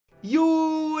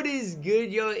Yo, what is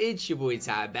good, yo? It's your boy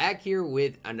Ty back here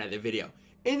with another video.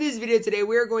 In this video today,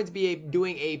 we're going to be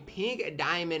doing a pink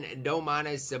diamond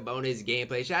Domantas Sabonis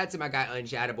gameplay. Shout out to my guy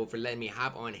Unshattable for letting me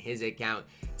hop on his account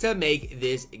to make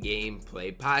this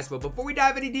gameplay possible. Before we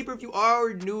dive any deeper, if you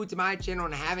are new to my channel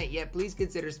and haven't yet, please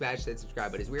consider smashing that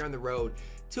subscribe button as we're on the road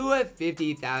to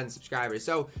 50,000 subscribers.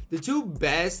 So the two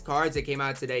best cards that came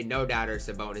out today, no doubt, are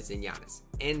Sabonis and Giannis.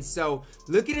 And so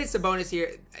looking at Sabonis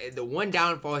here, the one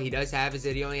downfall he does have is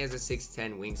that he only has a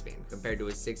 6'10 wingspan compared to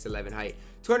his 6'11 height.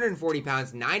 240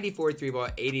 pounds, 94 3-ball,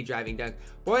 80 driving dunk.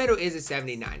 Ball handle is a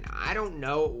 79. Now, I don't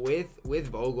know with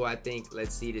Vogel. I think,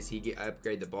 let's see, does he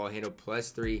upgrade the ball handle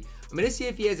 +3? I'm gonna see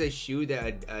if he has a shoe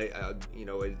that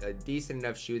a decent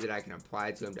enough shoe that I can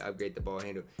apply to him to upgrade the ball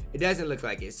handle. It doesn't look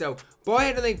like it. So ball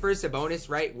handling for Sabonis,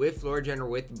 right, with floor general,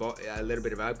 with a little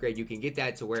bit of upgrade, you can get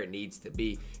that to where it needs to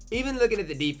be. Even looking at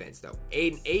the defense though,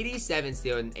 an 87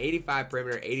 steal, an 85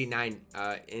 perimeter, 89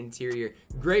 interior,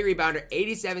 great rebounder,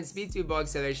 87 speed to ball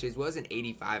acceleration, as well as an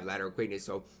 85 lateral quickness.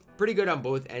 So pretty good on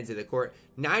both ends of the court.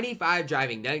 95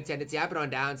 driving dunk tendency. I put on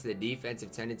down to the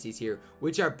defensive tendencies here,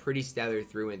 which are pretty stellar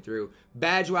through and through.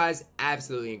 Badge wise,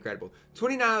 absolutely incredible.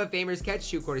 29 Hall of Famers, catch,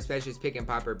 shoot, corner specialist, pick and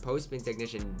popper, post spin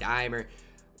technician, dimer,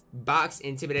 box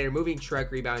intimidator, moving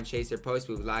truck, rebound chaser, post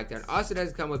move, lockdown. Also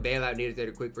doesn't come with bailout, needed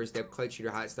third, quick first step, clutch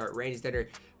shooter, hot start, range extender,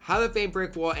 Hall of Fame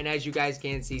brick wall, and as you guys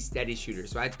can see, steady shooter.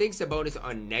 So I think Sabonis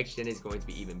on next gen is going to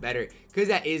be even better because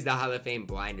that is the Hall of Fame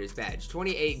blinders badge.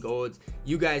 28 golds,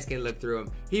 you guys can look through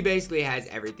him. He basically has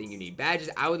everything you need. Badges,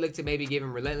 I would look to maybe give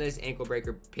him relentless, ankle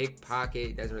breaker,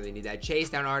 pickpocket, doesn't really need that. Chase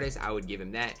down artist, I would give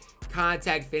him that.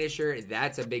 Contact finisher,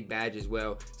 that's a big badge as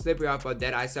well. Slippery off ball,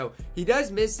 dead eye. So he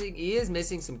is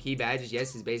missing some key badges.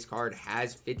 Yes, his base card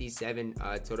has 57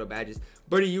 total badges,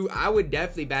 but I would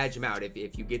definitely badge him out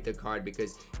if you get the card,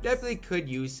 because definitely could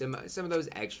use some of those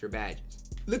extra badges.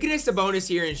 Looking at Sabonis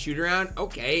here in shoot around,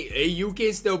 okay, you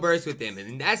can still burst with him,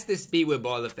 and that's the speed with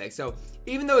ball effect. So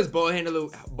even though his ball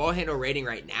handle rating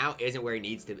right now isn't where it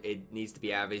needs to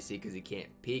be, obviously, because he can't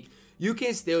peak, you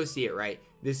can still see it, right?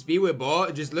 The speed with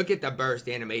ball, just look at the burst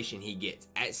animation he gets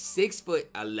at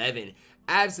 6'11".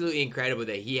 Absolutely incredible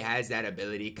that he has that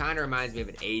ability. Kind of reminds me of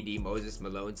an AD Moses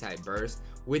Malone type burst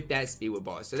with that speed with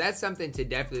ball. So that's something to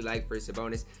definitely like for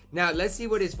Sabonis. Now let's see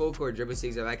what his full court dribble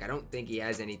sticks are like. I don't think he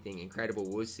has anything incredible.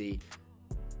 We'll see.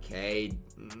 Okay.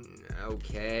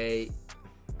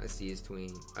 Let's see his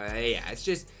tween. Yeah, it's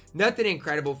just nothing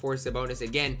incredible for Sabonis.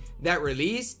 Again, that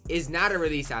release is not a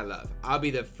release I love. I'll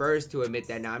be the first to admit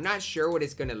that. Now, I'm not sure what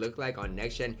it's going to look like on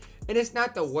next gen, and it's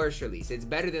not the worst release. It's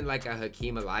better than like a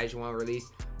Hakeem Olajuwon release,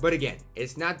 but again,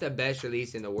 it's not the best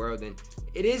release in the world, and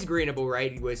it is greenable,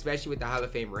 right? Especially with the Hall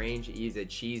of Fame range. He's a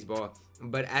cheese ball.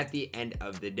 But at the end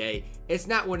of the day, it's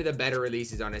not one of the better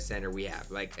releases on a center we have.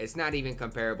 Like, it's not even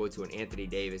comparable to an Anthony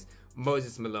Davis,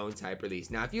 Moses Malone type release.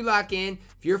 Now, if you lock in,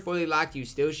 if you're fully locked, you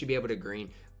still should be able to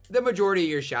green the majority of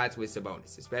your shots with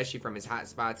Sabonis, especially from his hot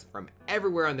spots from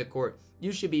everywhere on the court.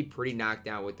 You should be pretty knocked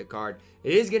down with the card.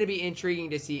 It is going to be intriguing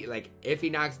to see, like, if he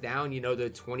knocks down, the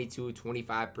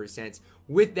 22-25%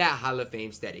 with that Hall of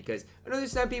Fame steady. Because I know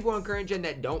there's some people on current gen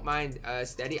that don't mind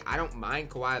steady. I don't mind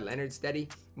Kawhi Leonard steady.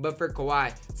 But for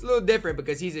Kawhi, it's a little different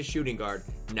because he's a shooting guard,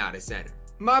 not a center.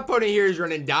 My opponent here is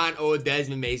running Don Old,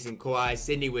 Desmond Mason, Kawhi,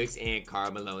 Sidney Wicks, and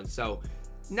Karl Malone. So,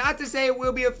 not to say it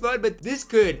will be a flood, but this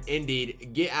could indeed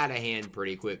get out of hand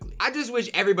pretty quickly. I just wish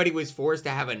everybody was forced to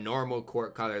have a normal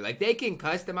court color. Like, they can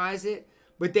customize it,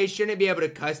 but they shouldn't be able to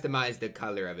customize the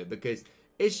color of it, because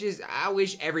it's just, I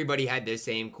wish everybody had the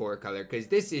same court color, because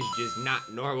this is just not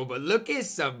normal. But look at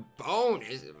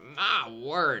Sabonis, my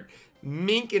word.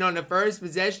 Minking on the first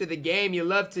possession of the game. You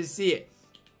love to see it.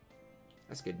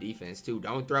 That's good defense, too.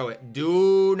 Don't throw it.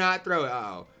 Do not throw it.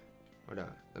 Uh-oh. Hold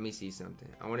on. Let me see something.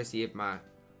 I want to see if my...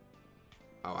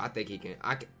 Oh, I think he can.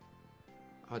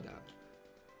 Hold up.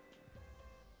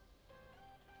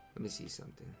 Let me see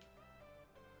something.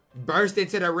 Burst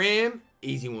into the rim.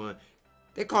 Easy one.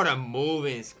 They call it a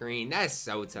moving screen. That's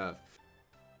so tough.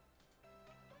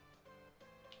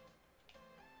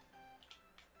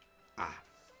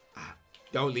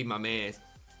 Don't leave my man.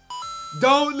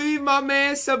 Don't leave my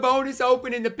man Sabonis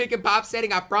open in the pick and pop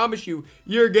setting. I promise you,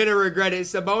 you're going to regret it.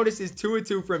 Sabonis is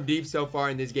 2-2 from deep so far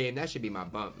in this game. That should be my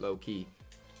bump, low key.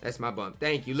 That's my bump.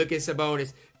 Thank you. Look at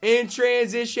Sabonis in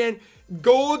transition.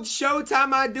 Gold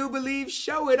showtime, I do believe.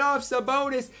 Show it off,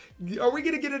 Sabonis. Are we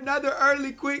going to get another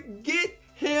early quick? Get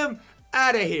him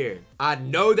out of here. I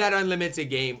know that unlimited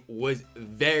game was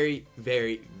very,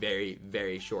 very, very,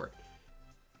 very short.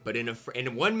 But in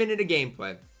 1 minute of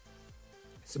gameplay,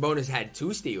 Sabonis had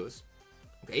 2 steals.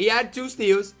 Okay, he had 2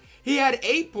 steals. He had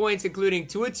 8 points, including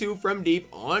 2 of 2 from deep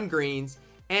on greens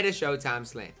and a Showtime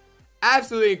slam.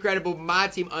 Absolutely incredible My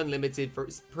Team Unlimited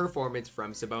performance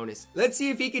from Sabonis. Let's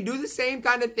see if he can do the same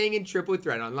kind of thing in Triple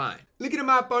Threat Online. Looking at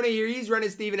my opponent here, he's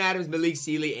running Steven Adams, Malik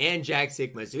Sealy, and Jack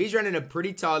Sikma. So he's running a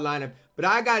pretty tall lineup, but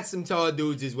I got some tall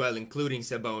dudes as well, including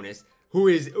Sabonis,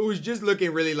 who's just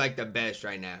looking really like the best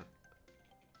right now.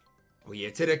 Oh yeah,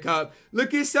 to the cup.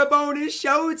 Look at Sabonis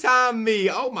Showtime me.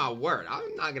 Oh my word,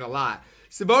 I'm not gonna lie.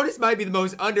 Sabonis might be the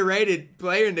most underrated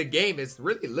player in the game. It's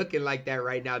really looking like that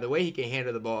right now, the way he can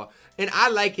handle the ball. And I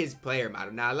like his player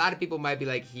model. Now, a lot of people might be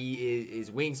like, his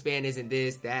wingspan isn't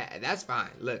this, that. That's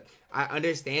fine. Look, I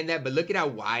understand that, but look at how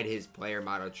wide his player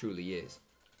model truly is.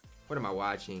 What am I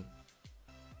watching?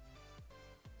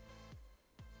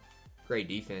 Great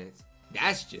defense.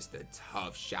 That's just a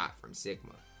tough shot from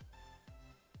Sigma.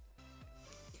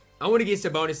 I want to get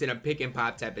Sabonis in a pick and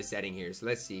pop type of setting here. So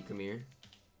let's see. Come here.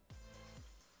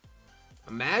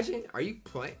 Imagine, are you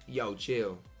playing? Yo,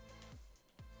 chill.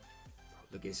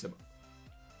 Look at some.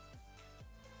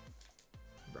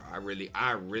 Bro,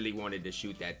 I really wanted to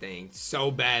shoot that thing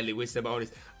so badly with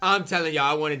Sabonis. I'm telling y'all,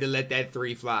 I wanted to let that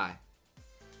 3 fly.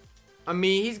 I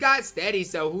mean, he's got steady,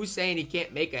 so who's saying he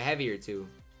can't make a heavy or two?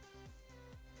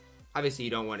 Obviously,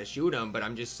 you don't want to shoot him, but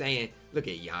I'm just saying, look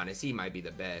at Giannis. He might be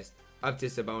the best. Up to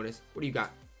Sabonis. What do you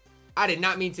got? I did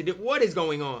not mean to do. What is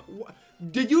going on?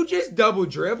 Did you just double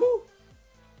dribble?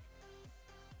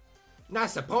 Nah,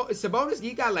 Sabonis,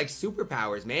 he got like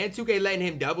superpowers, man. 2K letting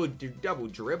him double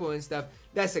dribble and stuff.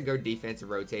 That's a good defensive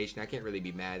rotation. I can't really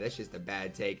be mad. That's just a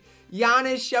bad take.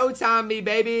 Giannis Showtime me,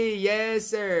 baby. Yes,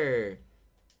 sir.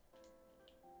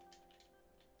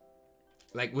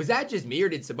 Like, was that just me or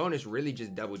did Sabonis really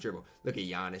just double dribble? Look at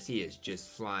Giannis. He is just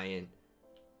flying.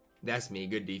 That's me.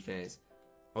 Good defense.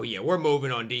 Oh, yeah. We're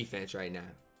moving on defense right now.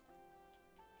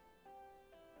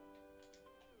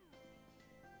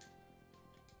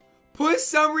 Put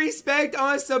some respect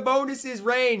on Sabonis'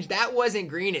 range. That wasn't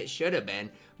green. It should have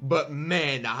been. But,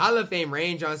 man, the Hall of Fame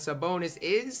range on Sabonis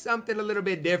is something a little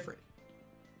bit different.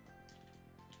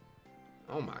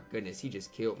 Oh, my goodness. He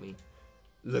just killed me.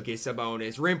 Look at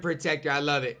Sabonis. Rim protector. I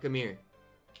love it. Come here.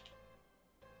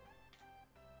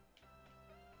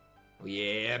 Oh,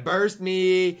 yeah. Burst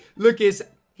me. Look at...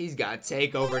 He's got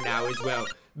takeover now as well.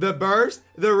 The burst,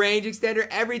 the range extender,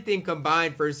 everything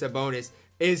combined for Sabonis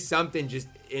is something just...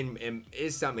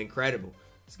 is something incredible.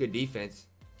 It's good defense.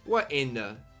 What in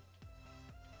the...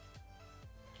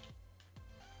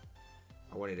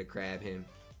 I wanted to crab him.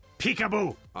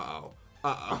 Peekaboo. Uh-oh.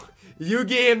 Uh-oh. You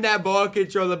get him that ball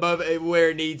control above where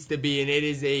it needs to be, and it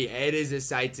is a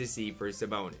sight to see for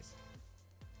Sabonis.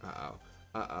 Uh-oh.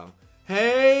 Uh-oh.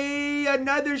 Hey,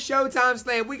 another Showtime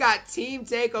slam. We got team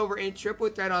takeover in Triple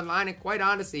Threat Online, and quite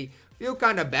honestly, feel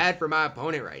kind of bad for my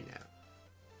opponent right now.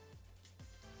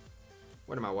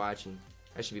 What am I watching?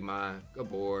 That should be mine. Good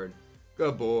board.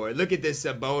 Good board. Look at this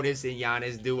Sabonis and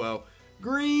Giannis duo.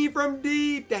 Green from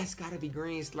deep. That's got to be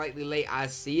green. Slightly late. I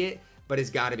see it, but it's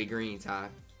got to be green, Ty.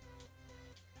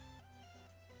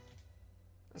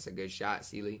 That's a good shot,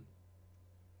 Sealy.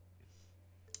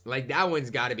 Like, that one's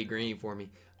got to be green for me.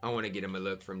 I want to get him a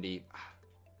look from deep.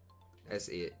 That's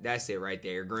it. That's it right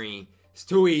there. Green. It's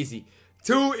too easy.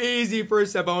 Too easy for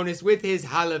Sabonis with his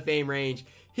Hall of Fame range.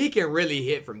 He can really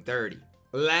hit from 30.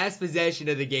 Last possession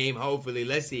of the game, hopefully.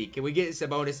 Let's see. Can we get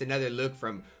Sabonis another look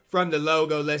from the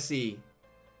logo? Let's see.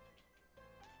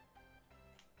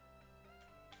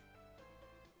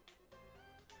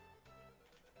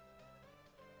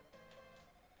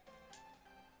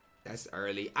 That's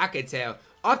early. I could tell.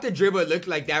 Off the dribble, it looked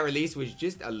like that release was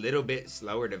just a little bit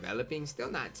slower developing. Still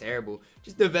not terrible.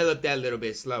 Just develop that a little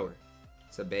bit slower.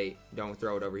 It's a bait. Don't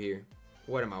throw it over here.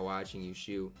 What am I watching you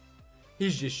shoot?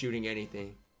 He's just shooting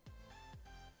anything.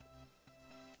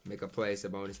 Make a play,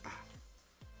 Sabonis. Ah.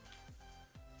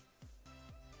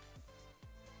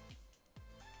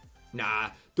 Nah.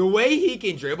 The way he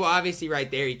can dribble, obviously right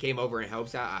there, he came over and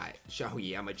helps out. All right. Oh,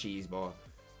 yeah, I'm a cheese ball.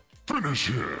 Finish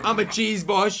him. I'm a cheese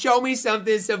ball. Show me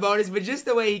something, Sabonis. But just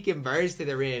the way he converts to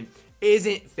the rim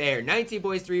isn't fair. 19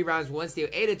 points, 3 rebounds, 1 steal,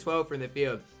 8 of 12 from the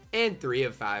field, and 3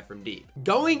 of 5 from deep.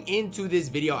 Going into this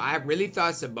video, I really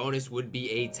thought Sabonis would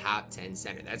be a top 10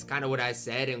 center. That's kind of what I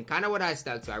said and kind of what I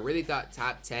stuck to. I really thought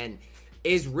top 10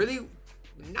 is really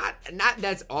not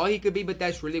that's all he could be, but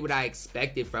that's really what I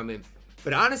expected from him.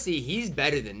 But honestly, he's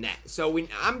better than that. So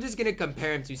I'm just going to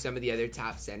compare him to some of the other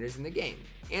top centers in the game.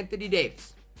 Anthony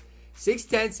Davis.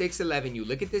 6'10", 6'11". You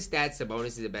look at the stats,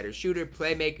 Sabonis is a better shooter.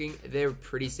 Playmaking, they're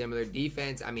pretty similar.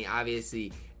 Defense, I mean,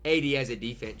 obviously, AD has a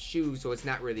defense shoe, so it's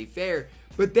not really fair.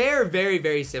 But they are very,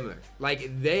 very similar.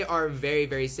 Like, they are very,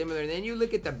 very similar. And then you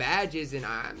look at the badges, and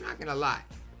I'm not going to lie,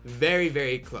 very,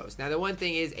 very close. Now, the one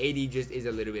thing is AD just is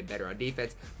a little bit better on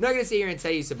defense. I'm not going to sit here and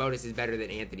tell you Sabonis is better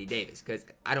than Anthony Davis, because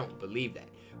I don't believe that.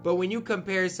 But when you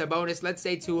compare Sabonis, let's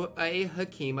say, to a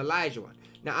Hakeem Olajuwon.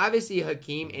 Now, obviously,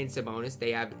 Hakeem and Sabonis,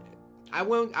 they have,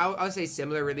 I'll say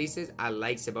similar releases. I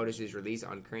like Sabonis' release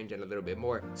on current gen a little bit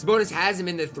more. Sabonis has him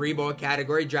in the 3-ball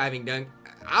category, driving dunk.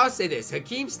 I'll say this,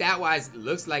 Hakeem stat-wise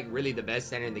looks like really the best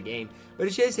center in the game, but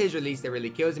it's just his release that really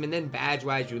kills him. And then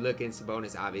badge-wise, you look, and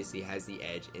Sabonis obviously has the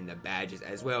edge in the badges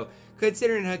as well,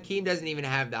 considering Hakeem doesn't even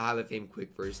have the Hall of Fame quick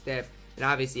first step, and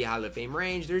obviously Hall of Fame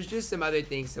range. There's just some other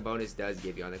things Sabonis does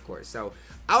give you on the court. So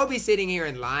I would be sitting here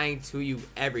and lying to you,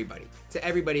 everybody,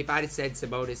 if I had said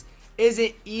Sabonis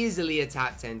isn't easily a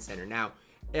top 10 center. Now,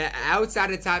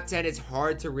 outside of top 10, it's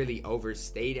hard to really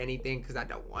overstate anything, because I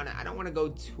don't want to go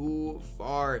too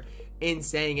far in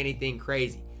saying anything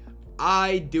crazy.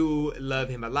 I do love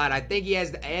him a lot. I think he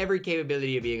has every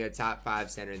capability of being a top 5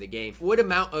 center in the game. What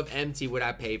amount of MT would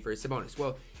I pay for Sabonis?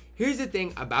 Well, here's the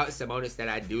thing about Sabonis that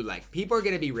I do like. People are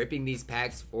going to be ripping these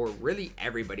packs for really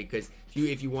everybody, because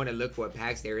if you want to look what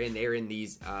packs they're in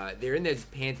these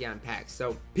Pantheon packs.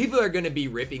 So people are going to be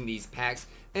ripping these packs.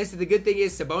 And so the good thing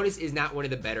is Sabonis is not one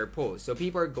of the better pulls. So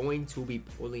people are going to be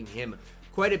pulling him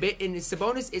quite a bit. And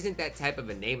Sabonis isn't that type of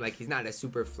a name. Like, he's not a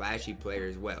super flashy player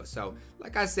as well. So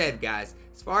like I said, guys,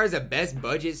 as far as a best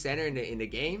budget center in the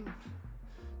game,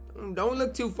 don't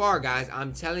look too far, guys.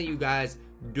 I'm telling you guys,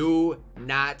 do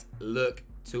not look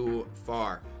too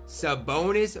far.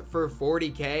 Sabonis for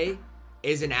 40K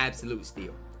is an absolute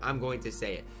steal. I'm going to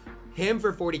say it. Him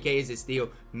for 40K is a steal.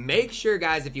 Make sure,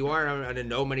 guys, if you are on a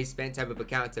no money spent type of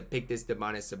account, to pick this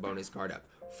Domantas Sabonis card up.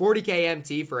 40K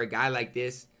MT for a guy like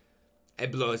this,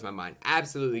 it blows my mind.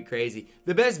 Absolutely crazy.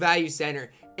 The best value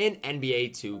center in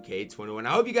NBA 2K21.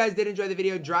 I hope you guys did enjoy the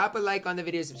video. Drop a like on the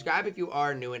video. Subscribe if you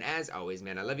are new. And as always,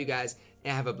 man, I love you guys,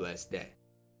 and have a blessed day.